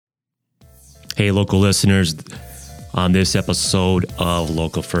Hey, local listeners, on this episode of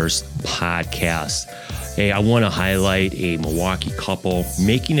Local First Podcast, hey, I want to highlight a Milwaukee couple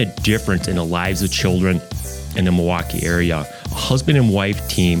making a difference in the lives of children in the Milwaukee area. A husband and wife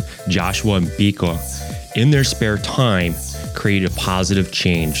team, Joshua and Bika, in their spare time, created a positive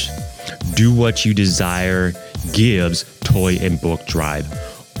change. Do What You Desire gives toy and book drive.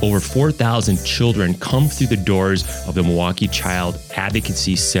 Over 4,000 children come through the doors of the Milwaukee Child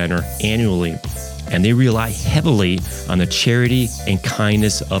Advocacy Center annually, and they rely heavily on the charity and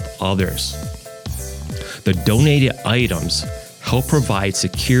kindness of others. The donated items help provide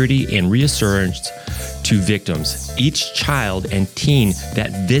security and reassurance to victims. Each child and teen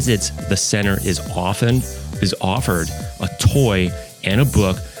that visits the center is offered a toy and a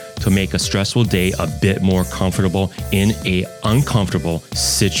book to make a stressful day a bit more comfortable in an uncomfortable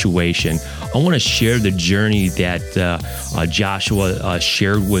situation. I want to share the journey that Joshua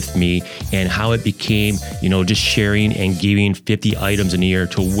shared with me and how it became, just sharing and giving 50 items in a year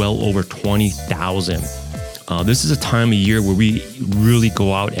to well over 20,000. This is a time of year where we really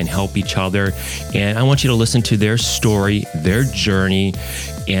go out and help each other. And I want you to listen to their story, their journey,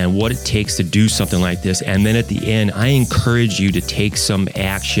 and what it takes to do something like this. And then at the end, I encourage you to take some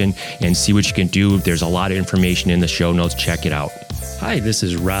action and see what you can do. There's a lot of information in the show notes. Check it out. Hi, this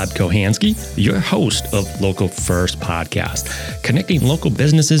is Rob Kohansky, your host of Local First Podcast, connecting local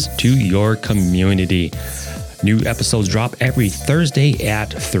businesses to your community. New episodes drop every Thursday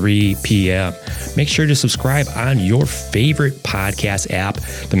at 3 p.m. Make sure to subscribe on your favorite podcast app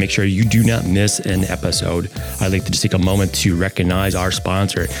to make sure you do not miss an episode. I'd like to just take a moment to recognize our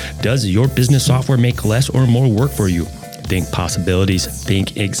sponsor. Does your business software make less or more work for you? Think possibilities,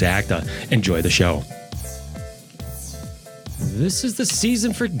 think Exacta. Enjoy the show. This is the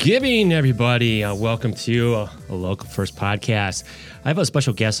season for giving, everybody. Welcome to a Local First Podcast. I have a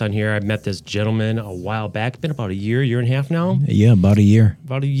special guest on here. I met this gentleman a while back. Been about a year and a half now. Yeah, about a year.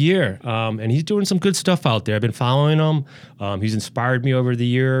 And he's doing some good stuff out there. I've been following him. He's inspired me over the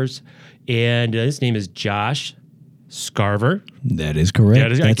years. And his name is Josh Scarver. That is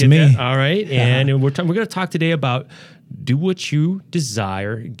correct. That's me. That. All right. And we're going to talk today about Do What You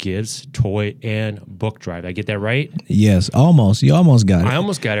Desire gives toy and book drive. I get that right? Yes, almost. You almost got it. I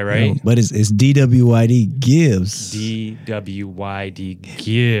almost got it right. But it's DWYD gives. DWYD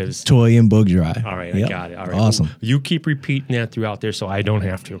gives. Toy and book drive. All right, yep. I got it. All right. Awesome. You keep repeating that throughout there so I don't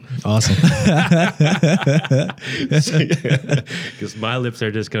have to. Awesome. Because my lips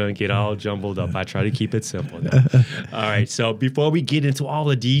are just going to get all jumbled up. I try to keep it simple. All right, so before we get into all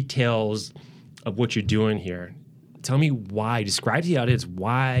the details of what you're doing here, tell me why. Describe to the audience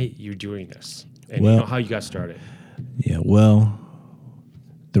why you're doing this and how you got started. Yeah, well,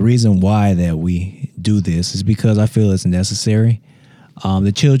 the reason why that we do this is because I feel it's necessary.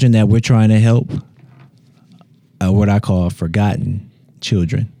 The children that we're trying to help are what I call forgotten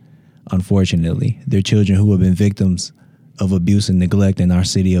children, unfortunately. They're children who have been victims of abuse and neglect in our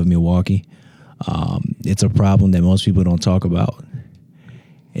city of Milwaukee. It's a problem that most people don't talk about.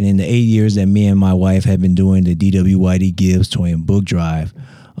 And in the 8 years that me and my wife have been doing the DWYD Gives Toy and Book Drive,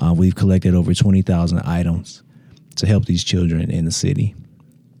 we've collected over 20,000 items to help these children in the city.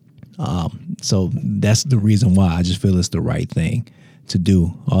 So that's the reason why I just feel it's the right thing to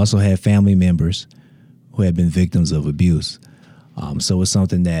do. I also have family members who have been victims of abuse. So it's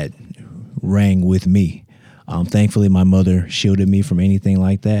something that rang with me. Thankfully, my mother shielded me from anything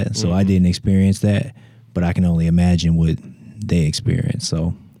like that, so I didn't experience that, but I can only imagine what they experience.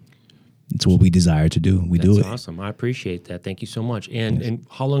 So it's what we desire to do. We do it. That's awesome. I appreciate that. Thank you so much. And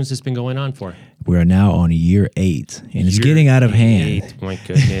how long has this been going on for? We are now on year 8, and it's getting out of hand. My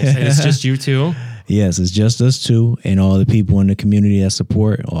goodness. And it's just you two? Yes, it's just us two and all the people in the community that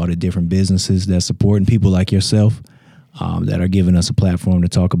support, all the different businesses that support, and people like yourself that are giving us a platform to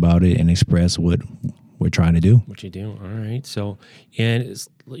talk about it and express what we're trying to do. What you do. All right. So, and it's,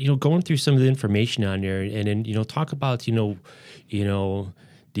 going through some of the information on there and then, talk about,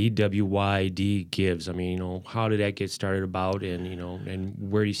 DWYD Gives. I mean, how did that get started about and, and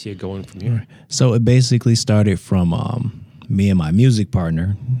where do you see it going from here? So it basically started from me and my music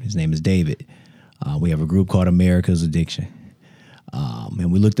partner. His name is David. We have a group called America's Addiction.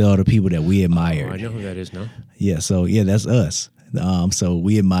 And we looked at all the people that we admired. Oh, I know who that is now. Yeah. So, that's us. So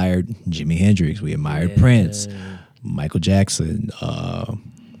we admired Jimi Hendrix, we admired Prince, Michael Jackson,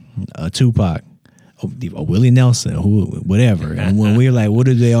 Tupac, Willie Nelson, whatever. And when we were like, what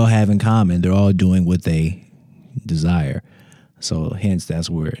do they all have in common? They're all doing what they desire. So hence that's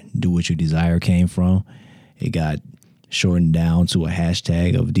where Do What You Desire came from. It got shortened down to a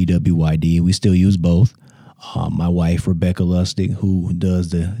hashtag of DWYD. We still use both. My wife, Rebecca Lustig, who does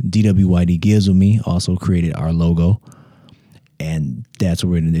the DWYD Gives with me, also created our logo. And that's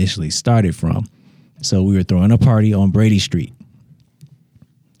where it initially started from. So we were throwing a party on Brady Street.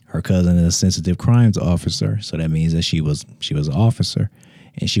 Her cousin is a sensitive crimes officer, so that means that she was an officer,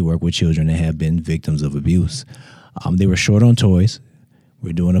 and she worked with children that have been victims of abuse. They were short on toys.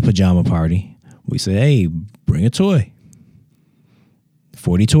 We're doing a pajama party. We said, hey, bring a toy.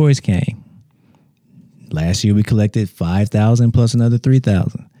 40 toys came. Last year we collected 5,000 plus another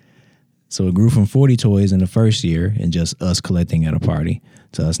 3,000. So it grew from 40 toys in the first year and just us collecting at a party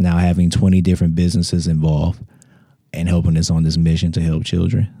to us now having 20 different businesses involved and helping us on this mission to help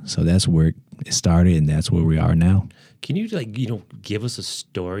children. So that's where it started, and that's where we are now. Can you give us a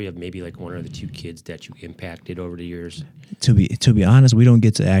story of maybe like one or the two kids that you impacted over the years? To be honest, we don't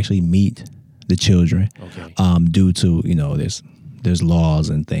get to actually meet the children, okay. Due to there's laws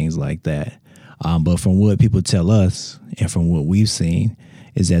and things like that. But from what people tell us and from what we've seen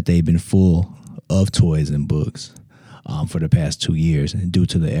is that they've been full of toys and books for the past 2 years due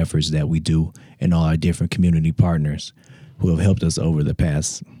to the efforts that we do and all our different community partners who have helped us over the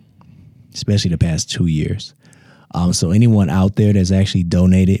past, especially the past 2 years. So anyone out there that's actually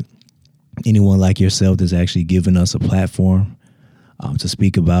donated, anyone like yourself that's actually given us a platform to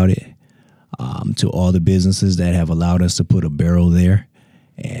speak about it, to all the businesses that have allowed us to put a barrel there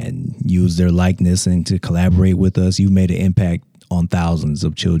and use their likeness and to collaborate with us, you've made an impact on thousands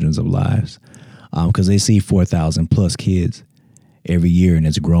of children's lives because they see 4,000 plus kids every year and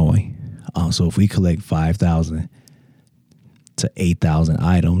it's growing. So if we collect 5,000 to 8,000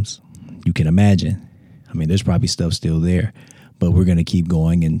 items, you can imagine. I mean, there's probably stuff still there, but we're going to keep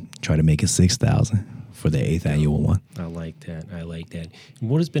going and try to make it 6,000 for the 8th annual one. I like that. And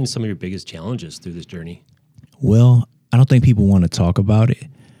what has been some of your biggest challenges through this journey? Well, I don't think people want to talk about it.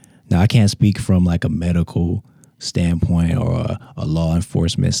 Now, I can't speak from like a medical standpoint or a law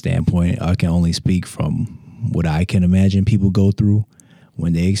enforcement standpoint. I can only speak from what I can imagine people go through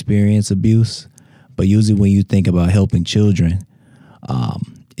when they experience abuse. But usually when you think about helping children,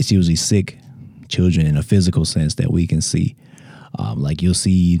 it's usually sick children in a physical sense that we can see. Like you'll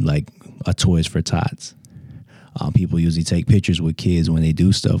see like a Toys for Tots. People usually take pictures with kids when they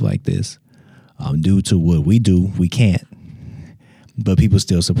do stuff like this. Due to what we do, we can't. But people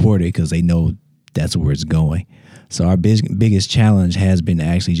still support it because they know that's where it's going. So our biggest challenge has been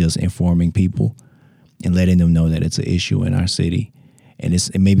actually just informing people and letting them know that it's an issue in our city. And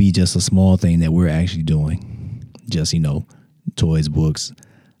it may be just a small thing that we're actually doing. Just, toys, books,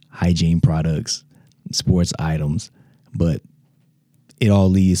 hygiene products, sports items. But it all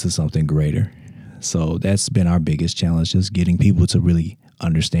leads to something greater. So that's been our biggest challenge, just getting people to really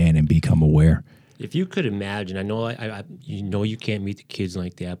understand and become aware. If you could imagine, I know you can't meet the kids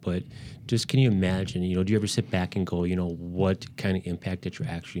like that, but just can you imagine, do you ever sit back and go, what kind of impact that you're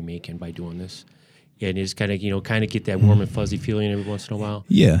actually making by doing this? Yeah, and just kind of get that warm and fuzzy feeling every once in a while?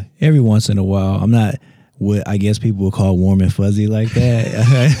 Yeah, every once in a while. I'm not what I guess people would call warm and fuzzy like that.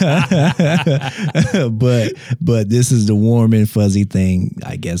 but this is the warm and fuzzy thing,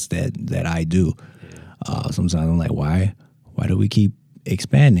 I guess, that I do. Sometimes I'm like, why do we keep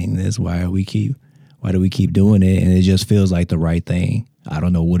expanding this? Why do we keep doing it? And it just feels like the right thing. I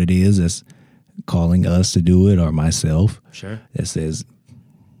don't know what it is that's calling us to do it or myself. Sure. That says,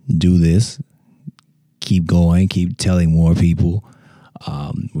 do this, keep going, keep telling more people.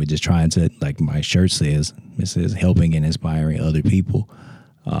 We're just trying to, like my shirt says, it says helping and inspiring other people.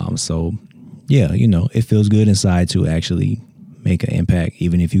 So yeah, it feels good inside to actually make an impact,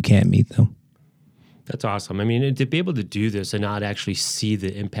 even if you can't meet them. That's awesome. I mean, to be able to do this and not actually see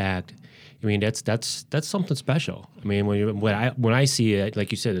the impact, I mean, that's something special. I mean, when I see it,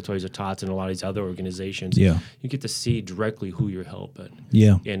 like you said, the Toys for Tots and a lot of these other organizations, yeah, you get to see directly who you're helping.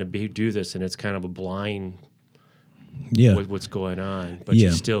 Yeah, and to do this, and it's kind of a blind, what's going on, but yeah,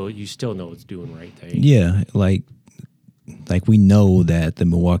 you still know it's doing the right thing. Yeah, like we know that the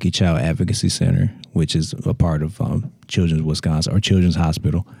Milwaukee Child Advocacy Center, which is a part of Children's Wisconsin or Children's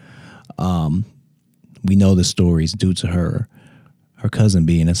Hospital, we know the stories due to her cousin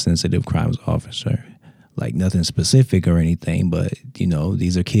being a sensitive crimes officer. Like nothing specific or anything, but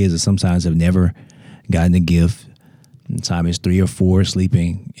these are kids that sometimes have never gotten a gift. Sometimes it's 3 or 4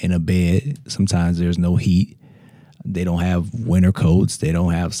 sleeping in a bed. Sometimes there's no heat. They don't have winter coats. They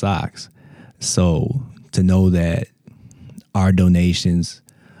don't have socks. So to know that our donations,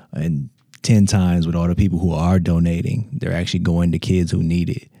 and 10 times with all the people who are donating, they're actually going to kids who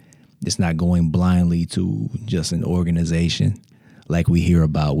need it. It's not going blindly to just an organization like we hear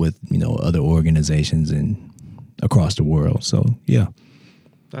about with, other organizations and across the world. So, yeah.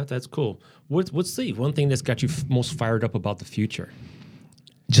 That's cool. What's the one thing that's got you most fired up about the future?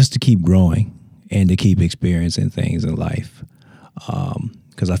 Just to keep growing and to keep experiencing things in life.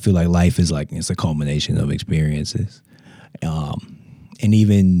 Because I feel like life is like, it's a culmination of experiences. And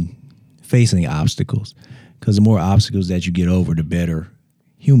even facing obstacles. Because the more obstacles that you get over, the better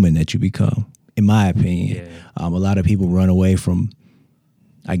human that you become, in my opinion. Yeah. A lot of people run away from,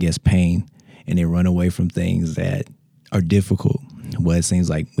 I guess, pain, and they run away from things that are difficult. Well, it seems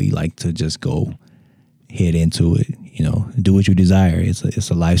like we like to just go head into it, do what you desire. It's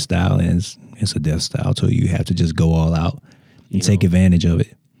a lifestyle, and it's a death style too. You have to just go all out and take advantage of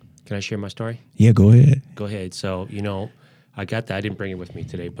it. Can I share my story? Yeah, go ahead. Go ahead. So, I got that. I didn't bring it with me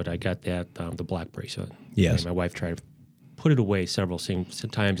today, but I got that, the black bracelet. Yes. And my wife tried to put it away several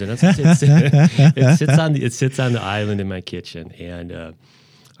times, and it sits on the island in my kitchen. And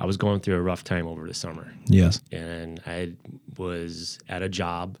I was going through a rough time over the summer. Yes. And I was at a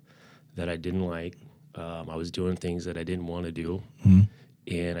job that I didn't like. I was doing things that I didn't want to do. Mm-hmm.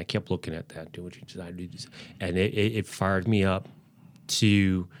 And I kept looking at that, do what you desire to do. And it fired me up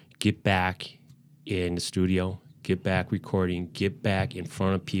to get back in the studio, get back recording, get back in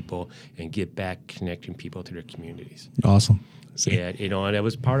front of people, and get back connecting people to their communities. Awesome. And, and it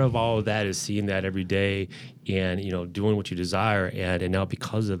was part of all of that is seeing that every day and, doing what you desire. And now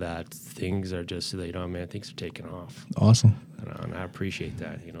because of that, things are just, man, things are taking off. Awesome. And I appreciate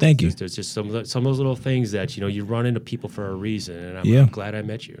that. Thank you. There's just some of those little things that, you run into people for a reason. And I'm glad I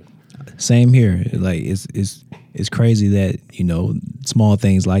met you. Same here. Like, it's crazy that, small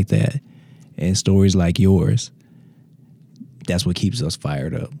things like that and stories like yours, that's what keeps us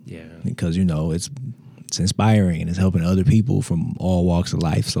fired up. Yeah. Because, it's inspiring and it's helping other people from all walks of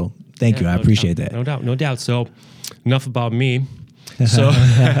life. So thank you. I appreciate that. No doubt. So enough about me. So,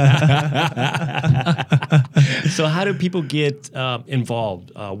 so how do people get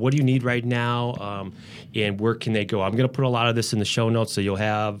involved? What do you need right now? And where can they go? I'm going to put a lot of this in the show notes, so you'll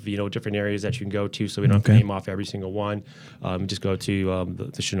have different areas that you can go to. So we don't have to name off every single one. Just go to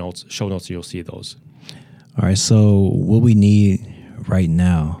the show notes, and you'll see those. All right. So what we need right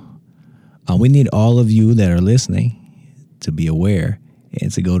now, we need all of you that are listening to be aware and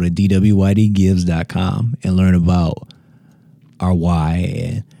to go to dwydgives.com and learn about our why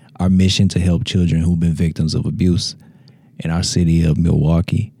and our mission to help children who've been victims of abuse in our city of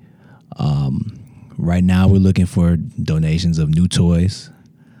Milwaukee. Right now, we're looking for donations of new toys,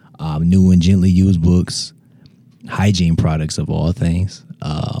 new and gently used books, hygiene products of all things,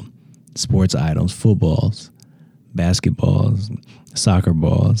 sports items, footballs, basketballs, soccer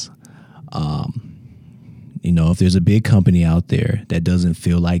balls. If there's a big company out there that doesn't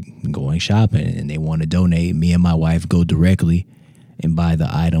feel like going shopping and they want to donate, me and my wife go directly and buy the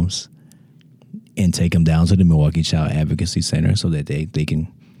items and take them down to the Milwaukee Child Advocacy Center so that they can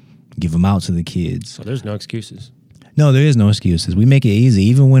give them out to the kids. So there's no excuses. No, there is no excuses. We make it easy.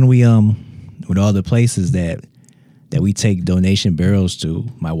 Even when we with all the places that we take donation barrels to,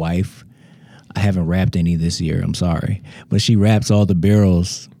 my wife, I haven't wrapped any this year, I'm sorry, but she wraps all the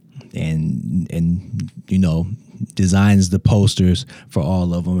barrels and designs the posters for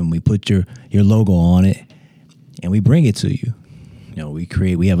all of them, and we put your logo on it and we bring it to you. We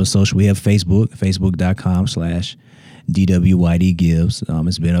have Facebook, facebook.com/DWYDgives.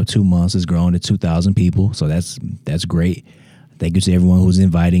 It's been up 2 months. It's grown to 2,000 people. So that's great. Thank you to everyone who's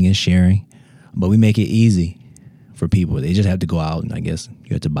inviting and sharing. But we make it easy for people. They just have to go out and I guess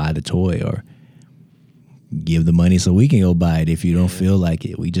you have to buy the toy or give the money so we can go buy it if you don't feel like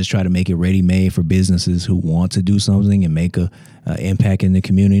it. We just try to make it ready-made for businesses who want to do something and make a impact in the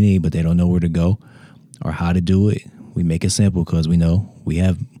community, but they don't know where to go or how to do it. We make it simple because we know we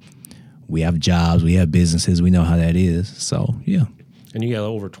have jobs, we have businesses, we know how that is. So, yeah. And you got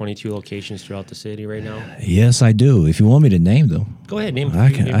over 22 locations throughout the city right now? Yes, I do. If you want me to name them. Go ahead, name them.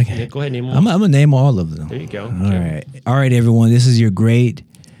 I can. Go ahead, name them. I'm going to name all of them. There you go. All right, everyone. This is your great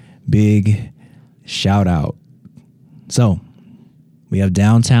big shout out. So, we have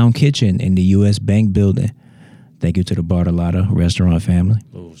Downtown Kitchen in the U.S. Bank building. Thank you to the Bartolotta restaurant family.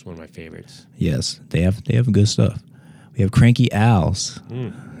 Oh, it's one of my favorites. Yes, they have good stuff. We have Cranky Al's.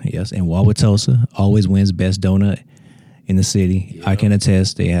 Yes, in Wauwatosa. Always wins best donut in the city. Yep. I can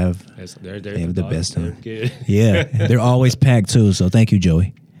attest they have the best donut. Good. Yeah, they're always packed too. So thank you,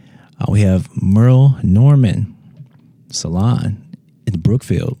 Joey. We have Merle Norman Salon in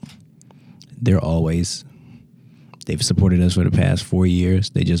Brookfield. They've supported us for the past 4 years.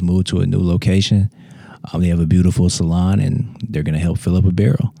 They just moved to a new location. They have a beautiful salon, and they're going to help fill up a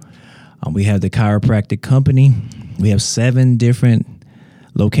barrel. We have the Chiropractic Company. We have 7 different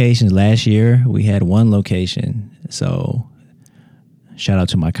locations. Last year, we had 1 location. So Shout out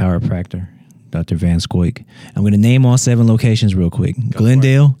to my chiropractor, Dr. Van Scoik. I'm going to name all 7 locations real quick.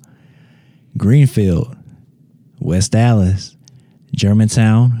 Glendale, Greenfield, West Dallas,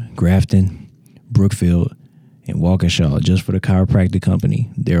 Germantown, Grafton, Brookfield, and Waukesha, just for the chiropractic company.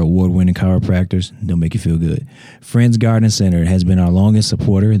 They're award-winning chiropractors. They'll make you feel good. Friends Garden Center has been our longest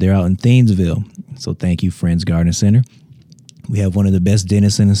supporter. They're out in Thiensville. So thank you, Friends Garden Center. We have one of the best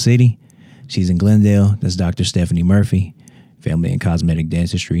dentists in the city. She's in Glendale. That's Dr. Stephanie Murphy, Family and Cosmetic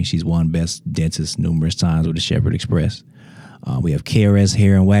Dentistry. She's won Best Dentist numerous times with the Shepherd Express. We have KRS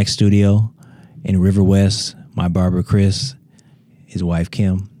Hair and Wax Studio in River West. My barber, Chris, his wife,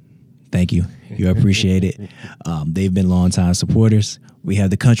 Kim. Thank you. You appreciate it. They've been longtime supporters. We have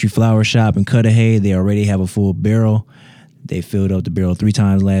the Country Flower Shop in Cudahy. They already have a full barrel. They filled up the barrel 3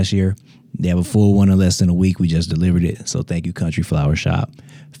 times last year. They have a full one in less than a week. We just delivered it. So thank you, Country Flower Shop.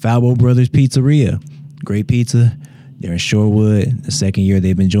 Falbo Brothers Pizzeria. Great pizza. They're in Shorewood. The 2nd year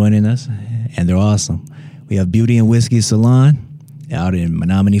they've been joining us, and they're awesome. We have Beauty and Whiskey Salon out in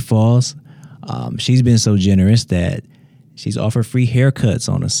Menominee Falls. She's been so generous that she's offered free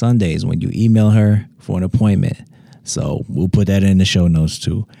haircuts on the Sundays when you email her for an appointment. So we'll put that in the show notes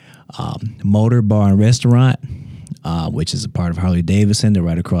too. Motor Bar and Restaurant, which is a part of Harley Davidson. They're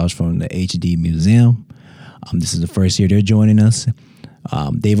right across from the HD Museum. This is the 1st year they're joining us.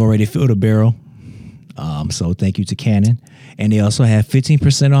 They've already filled a barrel. So thank you to Canon. And they also have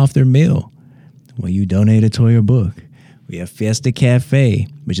 15% off their meal when you donate a toy or book. We have Fiesta Cafe,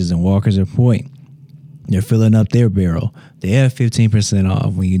 which is in Walker's Point. They're filling up their barrel. They have 15%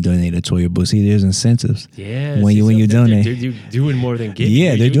 off when you donate a toy or book. See, there's incentives. Yeah. When you donate. They're doing more than getting.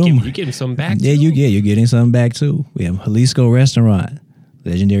 Yeah, they're doing. You're getting some back too. Yeah, you're getting some back too. We have Jalisco Restaurant,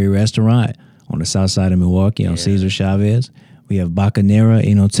 legendary restaurant on the south side of Milwaukee on Cesar Chavez. We have Bacanera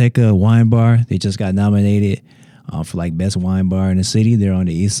Enoteca Wine Bar. They just got nominated for like best wine bar in the city. They're on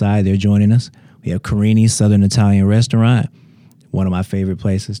the east side. They're joining us. We have Carini's Southern Italian Restaurant, one of my favorite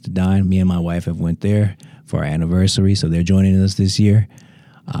places to dine. Me and my wife have went there for our anniversary, so they're joining us this year.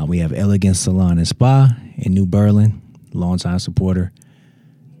 We have Elegance Salon and Spa in New Berlin, longtime supporter.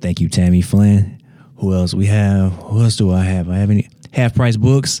 Thank you, Tammy Flynn. Who else we have? Who else do I have? I have any Half Price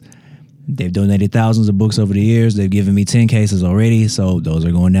Books. They've donated thousands of books over the years. They've given me 10 cases already, so those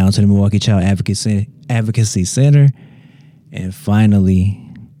are going down to the Milwaukee Child Advocacy Center. And finally,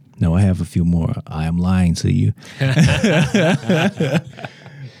 no, I have a few more. I am lying to you.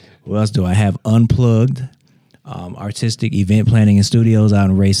 What else do I have? Unplugged, artistic event planning and studios out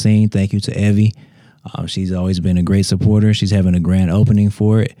in Racine. Thank you to Evie. She's always been a great supporter. She's having a grand opening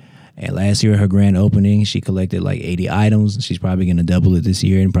for it. And last year, her grand opening, she collected like 80 items. She's probably going to double it this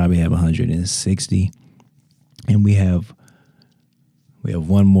year and probably have 160. And we have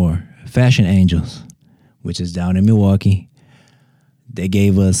one more, Fashion Angels, which is down in Milwaukee. They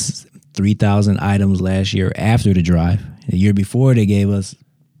gave us 3,000 items last year after the drive. The year before, they gave us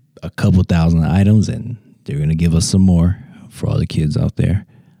a couple thousand items, and they're going to give us some more for all the kids out there.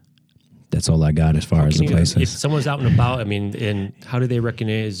 That's all I got as far as the places. If someone's out and about, I mean, and how do they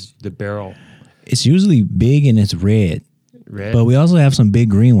recognize the barrel? It's usually big and it's red. Red? But we also have some big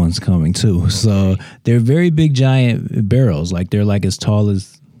green ones coming too. Okay. So they're very big, giant barrels. Like they're like as tall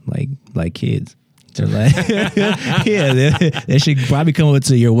as like kids. They're like, yeah, they should probably come up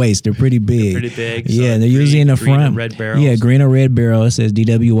to your waist. They're pretty big. They're pretty big. Yeah, so they're usually in the front. Green or red barrels. Yeah, green or red barrel. It says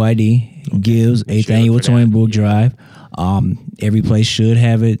DWYD gives 8th annual Toy and Book Drive. Every place should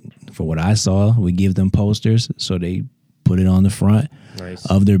have it. For what I saw, we give them posters, so they put it on the front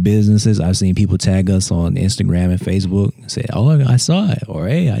of their businesses. I've seen people tag us on Instagram and Facebook and say, "Oh, I saw it," or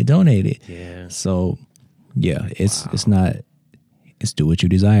 "Hey, I donated." Yeah. So, yeah, it's not. It's do what you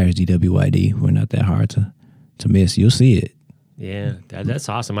desire. It's DWYD. We're not that hard to miss. You'll see it. Yeah, that's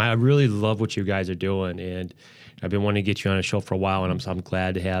awesome. I really love what you guys are doing, and I've been wanting to get you on a show for a while, and I'm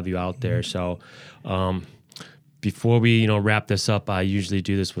glad to have you out there. So, before we wrap this up, I usually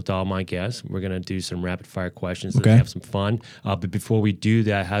do this with all my guests. We're gonna do some rapid fire questions and have some fun. But before we do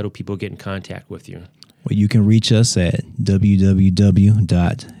that, how do people get in contact with you? Well, you can reach us at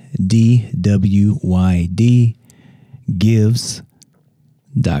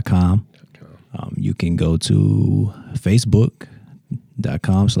www.dwydgives.com. You can go to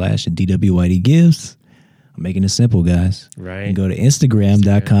facebook.com/DWYDgives. I'm making it simple, guys. Right. And go to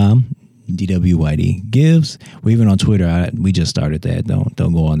Instagram.com. DWYD Gives. We're even on Twitter. We just started that. Don't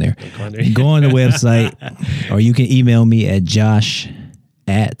go on there. Go on the website, or you can email me at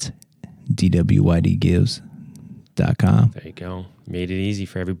josh@dwydgives.com. There you go. Made it easy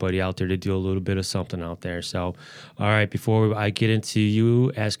for everybody out there to do a little bit of something out there. So, all right, before I get into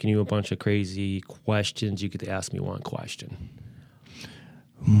you asking you a bunch of crazy questions, you get to ask me one question.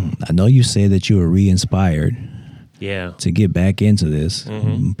 I know you said that you were re-inspired Yeah. to get back into this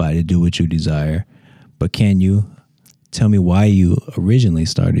by to do what you desire. But can you tell me why you originally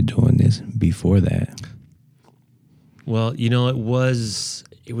started doing this before that? Well, it was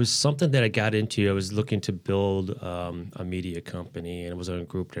something that I got into. I was looking to build a media company, and it was a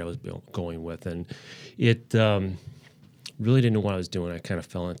group that I was going with, and it really didn't know what I was doing. I kind of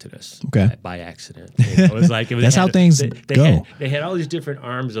fell into this by accident. It was like that's how things go. They had all these different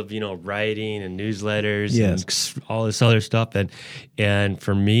arms of writing and newsletters and all this other stuff, and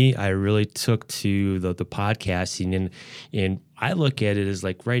for me, I really took to the podcasting, and I look at it as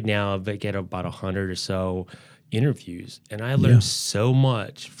like right now I get about 100 or so interviews, and I learned so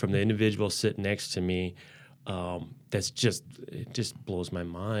much from the individual sitting next to me. It just blows my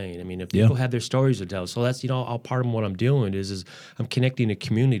mind. I mean, if people have their stories to tell, so that's all part of what I'm doing is I'm connecting a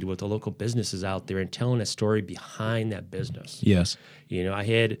community with the local businesses out there and telling a story behind that business. Yes. I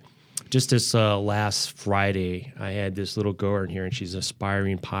had just this last Friday, I had this little girl in here, and she's an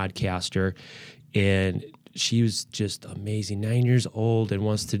aspiring podcaster, and she was just amazing. 9 years old and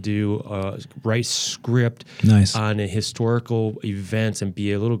wants to do write script on a historical events and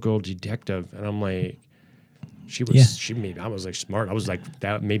be a little girl detective. And I'm like, I was like smart. I was like,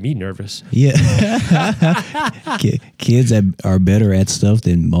 that made me nervous. Yeah. Kids are better at stuff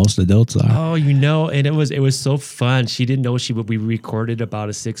than most adults are. Oh, and it was so fun. She didn't know we recorded about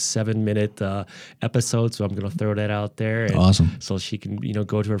a 6-7 minute episode, so I'm gonna throw that out there. And awesome. So she can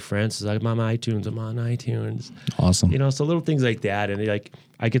go to her friends. She's like, I'm on iTunes. Awesome. So little things like that, and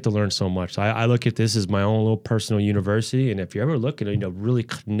I get to learn so much. So I look at this as my own little personal university, and if you're ever looking to really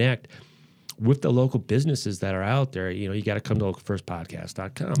connect with the local businesses that are out there, you got to come to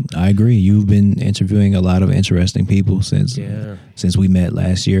localfirstpodcast.com. I agree. You've been interviewing a lot of interesting people since we met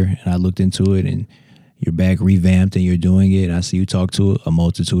last year, and I looked into it, and you're back revamped and you're doing it. I see you talk to a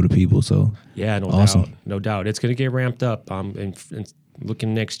multitude of people. So no doubt. It's going to get ramped up. And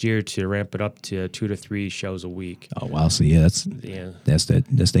looking next year to ramp it up to 2 to 3 shows a week. Oh wow! So that's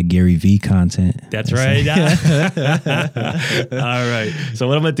that Gary V content. That's right. All right. So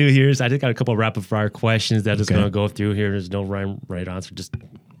what I'm gonna do here is I just got a couple of rapid fire questions that I'm just gonna go through here. There's no right answer. Just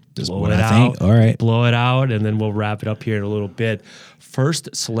blow it out. All right. Blow it out, and then we'll wrap it up here in a little bit.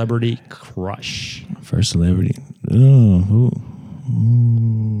 First celebrity crush. First celebrity. Oh.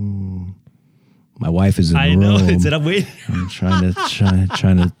 My wife is in the room. I know. I'm waiting. I'm trying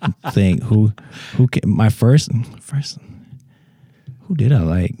to think who my first. Who did I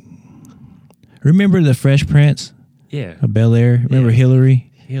like? Remember the Fresh Prince? Yeah. Bel Air. Remember Hillary?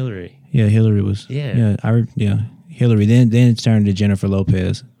 Yeah, Hillary was. Yeah. Hillary. Then it turned to Jennifer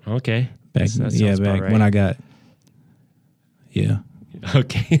Lopez. Okay. Back right. when I got. Yeah.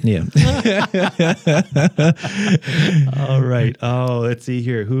 Okay. Yeah. All right. Oh, let's see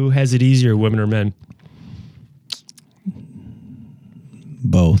here. Who has it easier, women or men?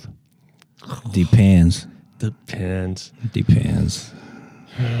 Both. Depends. All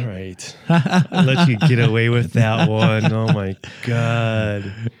right. I'll let you get away with that one. Oh, my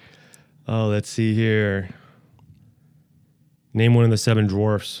God. Oh, let's see here. Name one of the 7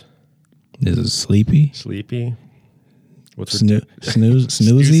 dwarfs. Is it Sleepy? What's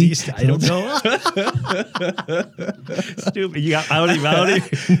Snoozy? I don't know. Stupid. I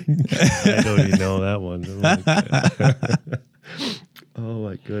don't even know that one. Oh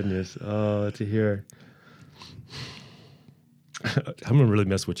my goodness. Oh, let's see here. I'm gonna really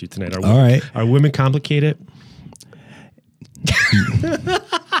mess with you tonight. All right. Are women complicated?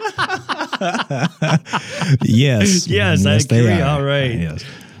 Yes. Yes, I agree. All right. Yes.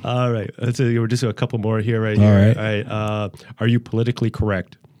 All right. Let's see. We're just doing a couple more here. All right. Are you politically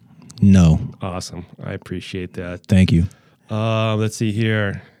correct? No. Awesome. I appreciate that. Thank you. Let's see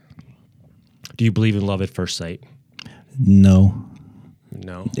here. Do you believe in love at first sight? No.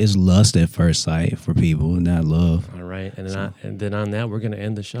 No. It's lust at first sight for people, not love. All right. And then on that, we're going to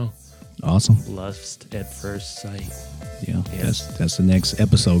end the show. Awesome. Lust at first sight. Yeah. That's the next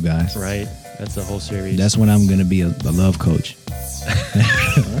episode, guys. Right. That's the whole series. That's when I'm going to be a love coach.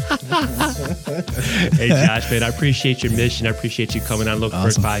 Hey, Josh, man, I appreciate your mission. I appreciate you coming on Local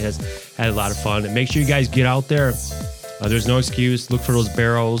First Podcast. Had a lot of fun. And make sure you guys get out there. There's no excuse. Look for those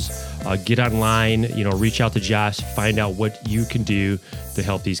barrels. Get online. Reach out to Josh. Find out what you can do to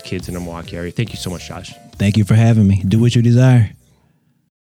help these kids in the Milwaukee area. Thank you so much, Josh. Thank you for having me. Do what you desire.